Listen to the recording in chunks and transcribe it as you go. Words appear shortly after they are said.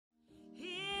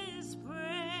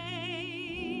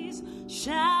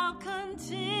shall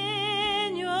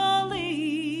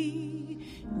continually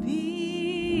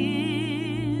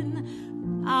be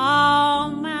in our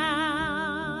mouths.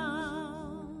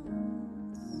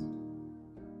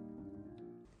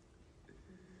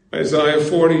 Isaiah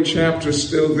 40, chapter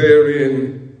still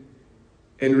therein,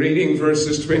 and reading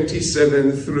verses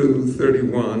 27 through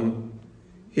 31.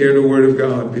 Hear the word of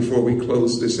God before we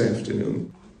close this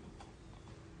afternoon.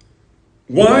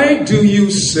 Why do you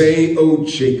say, O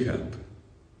Jacob,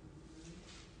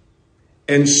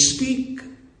 and speak,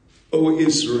 O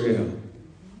Israel?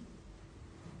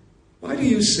 Why do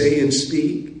you say and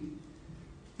speak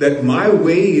that my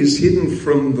way is hidden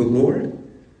from the Lord,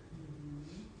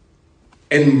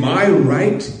 and my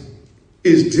right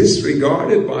is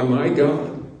disregarded by my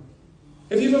God?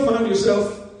 Have you ever found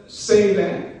yourself saying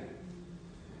that?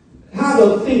 How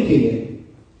about thinking it?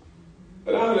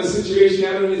 But I'm in a situation,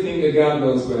 I don't really think that God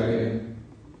knows where I am.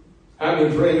 I've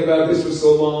been praying about this for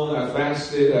so long. I've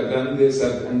fasted, I've done this,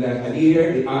 I've done that. And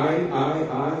here, I.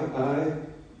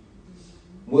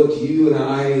 What you and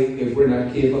I, if we're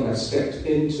not careful, have stepped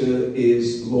into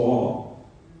is law.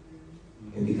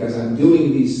 And because I'm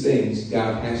doing these things,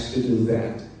 God has to do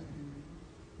that.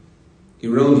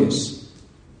 Erroneous.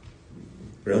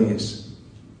 There's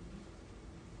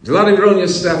a lot of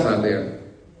erroneous stuff out there.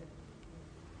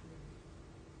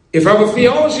 If our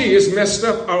theology is messed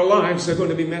up, our lives are going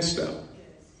to be messed up.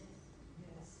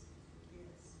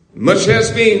 Much has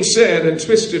been said and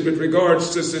twisted with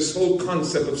regards to this whole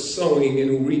concept of sowing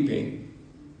and reaping.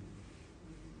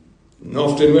 And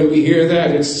often when we hear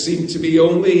that, it seems to be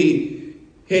only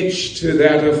hitched to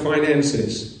that of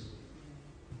finances.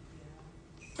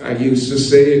 I used to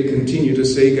say and continue to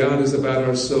say, God is about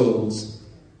our souls.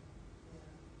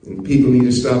 And people need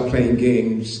to stop playing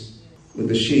games with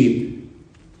the sheep.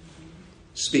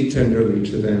 Speak tenderly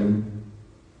to them.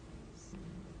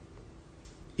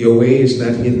 Your way is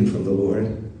not hidden from the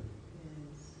Lord,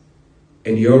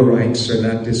 and your rights are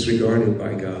not disregarded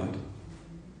by God.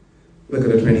 Look at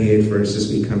the 28th verse as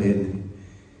we come in.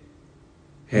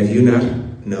 Have you not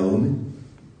known?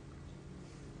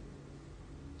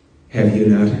 Have you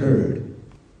not heard?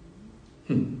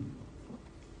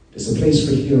 There's a place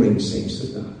for hearing, saints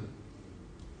of God.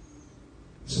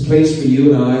 It's a place for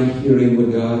you and I hearing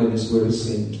what God and His Word is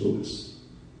saying to us,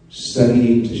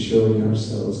 studying to showing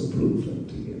ourselves approved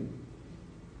unto Him.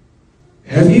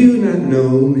 Have you not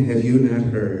known, have you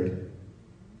not heard,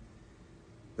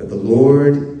 that the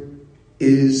Lord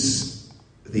is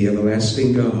the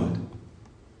everlasting God?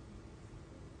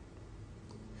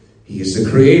 He is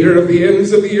the creator of the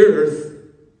ends of the earth.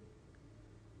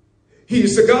 He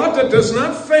is the God that does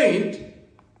not faint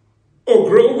or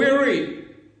grow weary.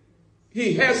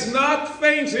 He has not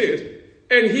fainted,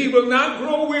 and He will not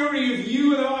grow weary of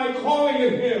you and I calling on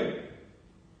Him.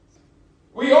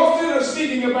 We often are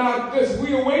speaking about this.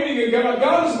 We are waiting in God.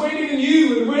 God is waiting in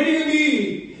you and waiting in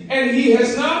me. And He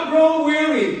has not grown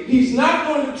weary. He's not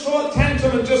going to throw a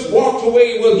tantrum and just walk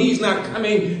away. Well, He's not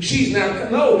coming. She's not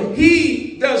coming. No,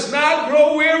 He does not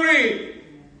grow weary.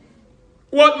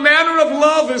 What manner of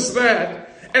love is that?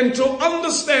 And to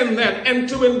understand that and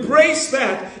to embrace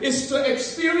that is to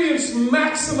experience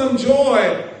maximum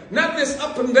joy. Not this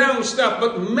up and down stuff,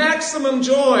 but maximum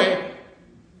joy.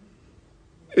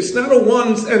 It's not a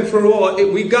once and for all.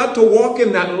 We got to walk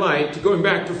in that light, going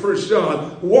back to 1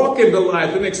 John. Walk in the light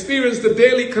and experience the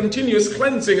daily continuous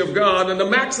cleansing of God and the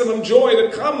maximum joy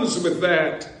that comes with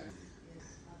that.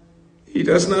 He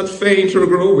does not faint or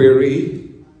grow weary.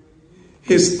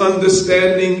 His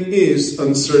understanding is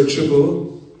unsearchable.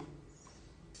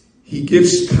 He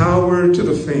gives power to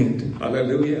the faint.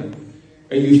 Hallelujah.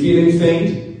 Are you feeling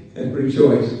faint? And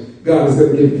rejoice. God is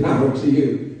going to give power to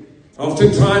you.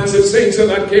 Oftentimes, if saints are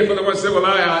not careful, they might say, well,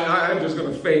 I'm just going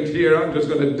to faint here. I'm just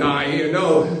going to die here.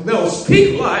 No,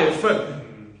 speak life.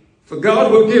 For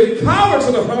God will give power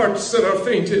to the hearts that are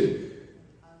fainted.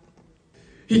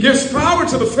 He gives power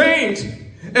to the faint.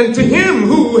 And to him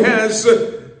who has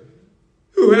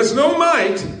no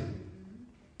might,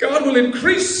 God will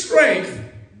increase strength.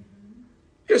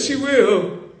 Yes, He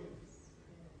will.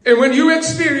 And when you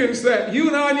experience that, you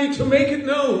and I need to make it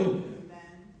known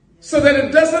so that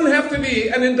it doesn't have to be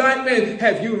an indictment.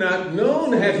 Have you not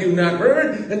known? Have you not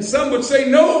heard? And some would say,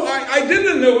 no, I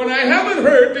didn't know and I haven't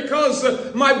heard because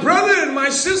my brother and my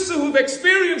sister who've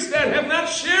experienced that have not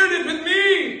shared it with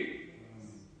me.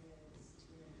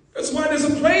 That's why there's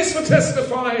a place for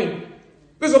testifying.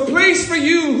 There's a place for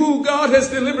you who God has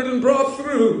delivered and brought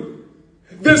through.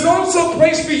 There's also a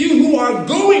place for you who are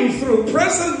going through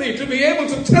presently to be able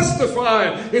to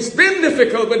testify. It's been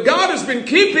difficult, but God has been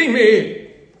keeping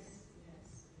me.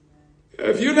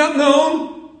 Have you not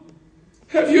known?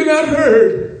 Have you not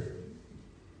heard?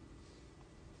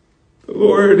 The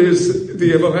Lord is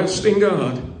the everlasting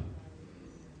God.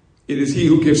 It is he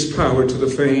who gives power to the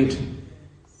faint,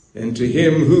 and to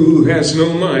him who has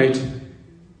no might,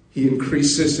 he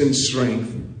increases in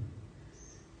strength.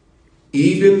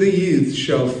 Even the youth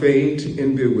shall faint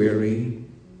and be weary,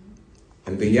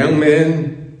 and the young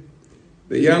men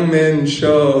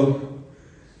shall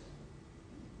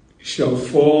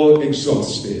fall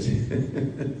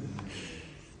exhausted.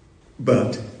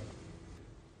 But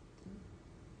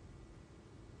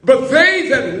they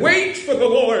that wait for the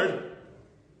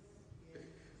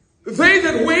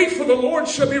Lord,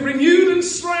 shall be renewed in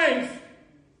strength.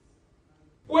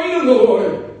 Wait on the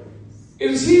Lord.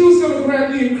 It is he who's going to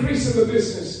grant the increase in the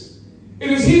business.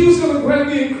 It is he who's going to grant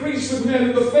the increase with men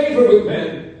and the favor with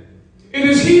men. It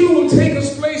is he who will take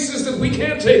us places that we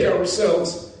can't take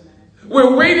ourselves.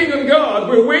 We're waiting on God.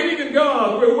 We're waiting on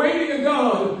God. We're waiting on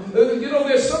God.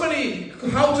 There's so many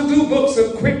how-to-do books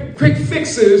of quick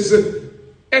fixes.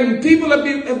 And people have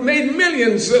made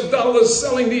millions of dollars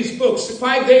selling these books.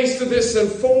 5 days to this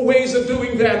and 4 ways of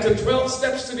doing that and 12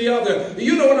 steps to the other.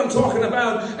 You know what I'm talking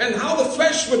about. And how the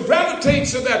flesh would gravitate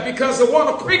to that because they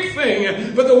want a quick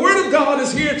thing. But the Word of God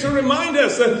is here to remind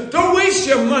us that don't waste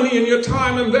your money and your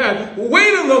time in that.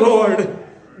 Wait on the Lord.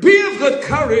 Be of good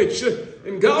courage.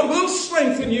 And God will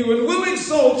strengthen you and will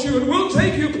exalt you and will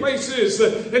take you places.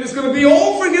 And it's going to be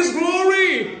all for His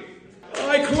glory.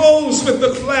 I close with the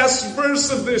last verse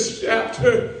of this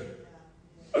chapter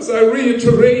as I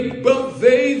reiterate, but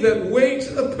they that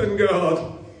wait upon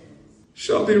God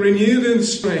shall be renewed in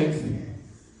strength,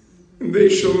 and they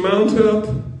shall mount up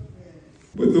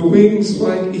with the wings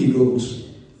like eagles.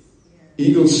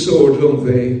 Eagles soar, don't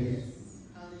they?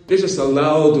 They just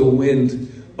allow the wind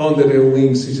under their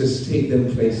wings to just take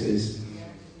them places,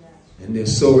 and they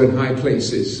soar in high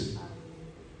places.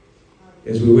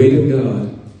 As we wait in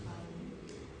God,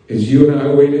 as you and I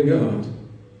wait in God,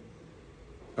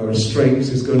 our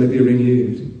strength is going to be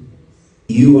renewed.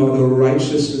 You are the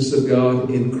righteousness of God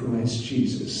in Christ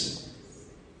Jesus.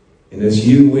 And as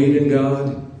you wait in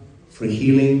God for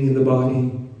healing in the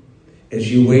body, as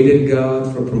you wait in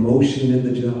God for promotion in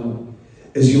the job,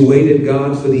 as you wait in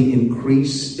God for the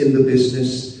increase in the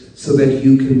business so that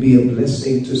you can be a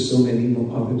blessing to so many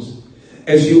more others,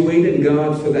 as you wait in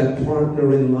God for that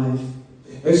partner in life,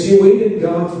 as you wait in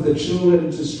God for the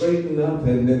children to straighten up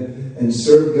and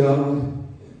serve God,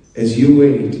 as you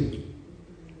wait,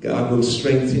 God will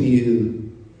strengthen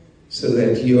you so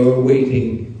that your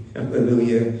waiting,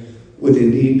 hallelujah, would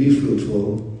indeed be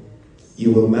fruitful.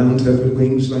 You will mount up with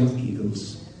wings like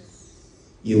eagles.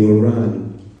 You will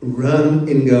run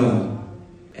in God,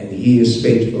 and He is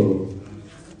faithful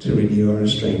to renew our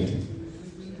strength.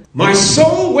 My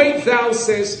soul, wait thou,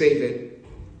 says David,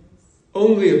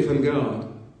 only upon God,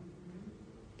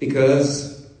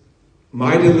 because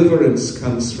my deliverance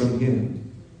comes from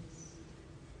Him.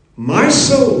 My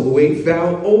soul, wait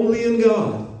thou only in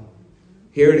God.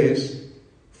 Here it is.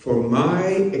 For my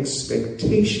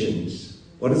expectations.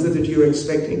 What is it that you're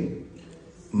expecting?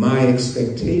 My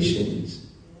expectations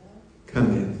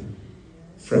cometh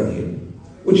from Him.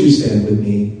 Would you stand with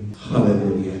me?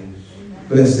 Hallelujah.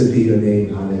 Blessed be your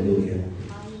name. Hallelujah.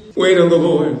 Wait on the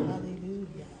Lord.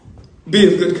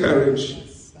 Be of good courage.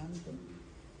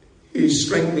 He's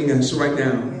strengthening us right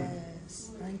now.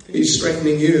 Yes. He's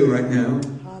strengthening you right now.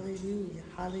 Hallelujah.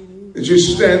 Hallelujah. As you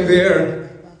stand there,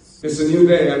 it's a new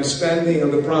day. I'm standing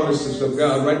on the promises of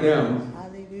God right now.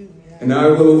 Hallelujah. And I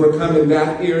will overcome in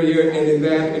that area and in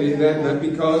that and in that, not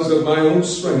because of my own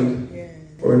strength. Yes.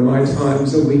 For in my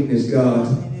times of weakness, God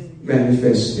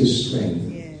manifests His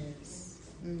strength. Yes.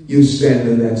 You stand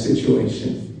in that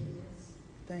situation.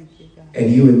 Thank you, God.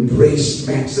 And you embrace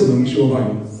maximum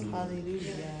joy. Hallelujah.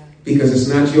 Because it's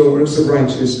not your works of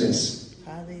righteousness.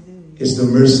 Hallelujah. It's the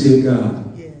mercy of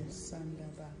God. Yes.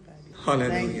 Hallelujah.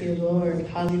 Thank you, Lord.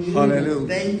 Hallelujah. Hallelujah.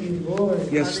 Thank you,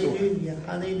 Lord. Yes, Lord. Hallelujah.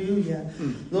 Hallelujah.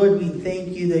 Lord, we thank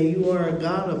you that you are a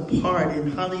God of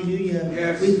pardon. Hallelujah.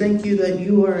 Yes. We thank you that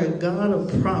you are a God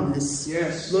of promise.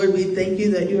 Yes. Lord, we thank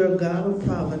you that you're a God of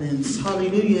providence.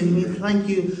 Hallelujah. And we thank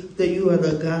you that you are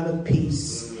the God of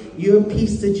peace. Your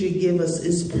peace that you give us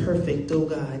is perfect, oh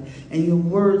God. And your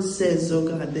word says, oh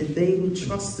God, that they who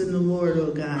trust in the Lord,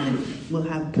 oh God, will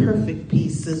have perfect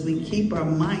peace as we keep our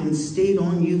minds stayed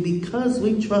on you because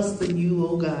we trust in you,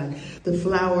 oh God. The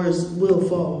flowers will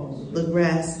fall. The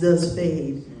grass does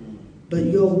fade. But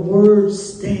your word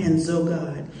stands, oh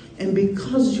God. And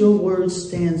because your word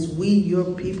stands, we,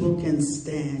 your people, can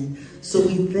stand. So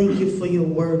we thank you for your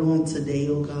word on today,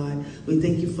 oh God. We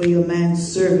thank you for your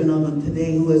manservant on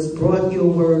today who has brought your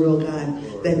word, oh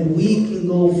God, that we can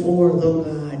go forth, oh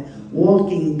God,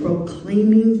 walking,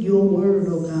 proclaiming your word,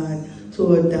 oh God,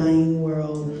 to a dying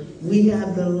world. We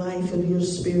have the life of your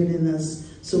spirit in us,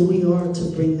 so we are to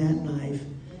bring that life.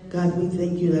 God, we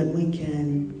thank you that we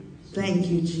can. Thank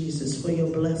you, Jesus, for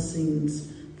your blessings.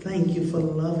 Thank you for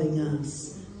loving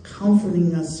us,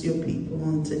 comforting us, your people,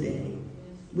 on today.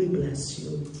 We bless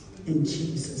you. In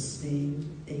Jesus' name,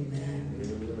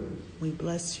 amen. We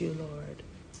bless you, Lord.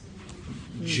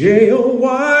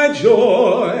 J-O-Y,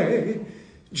 joy,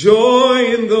 joy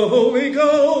in the Holy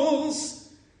Ghost.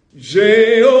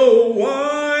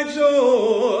 J-O-Y,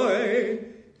 joy,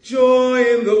 joy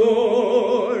in the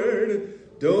Lord.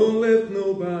 Don't let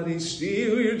nobody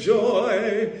steal your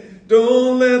joy.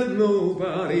 Don't let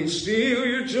nobody steal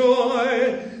your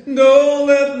joy. Don't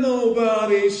let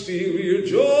nobody steal your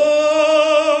joy.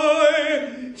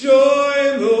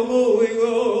 Joy in the Holy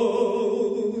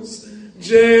Ghost.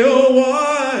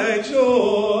 J-O-Y,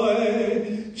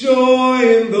 joy.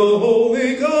 Joy in the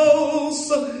Holy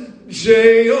Ghost.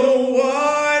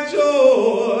 J-O-Y,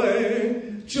 joy.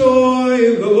 Joy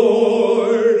in the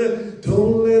Lord.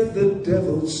 Don't let the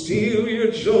devil steal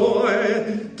your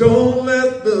joy. Don't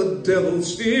let the devil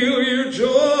steal your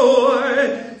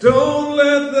joy. Don't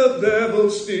let the devil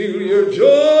steal your joy.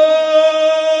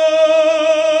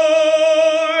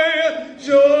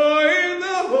 Joy in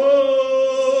the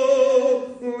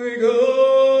Holy Ghost.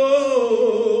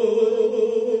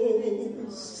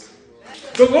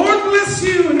 The Lord bless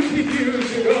you and keep you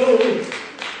as you go.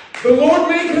 The Lord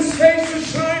make his face to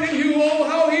shine in you. Oh,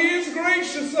 how he is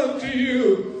gracious unto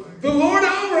you. The Lord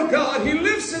our God, he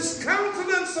lifts his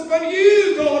countenance upon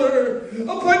you, daughter,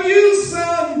 upon you,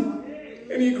 son,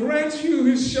 and he grants you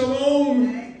his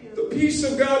shalom. The peace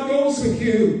of God goes with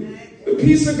you. The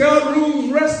peace of God rules,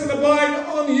 rest, and abide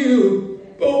on you,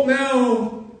 both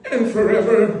now and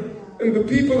forever. And the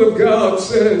people of God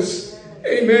says,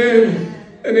 amen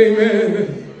and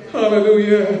amen.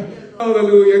 Hallelujah.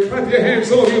 Hallelujah. Clap your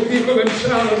hands, all you people, and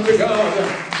shout unto God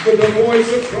with the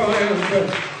voice of triumph.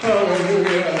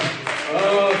 Hallelujah.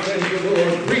 Oh, thank you,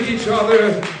 Lord. Greet each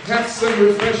other. Have some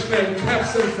refreshment. Have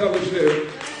some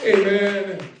fellowship.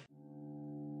 Amen.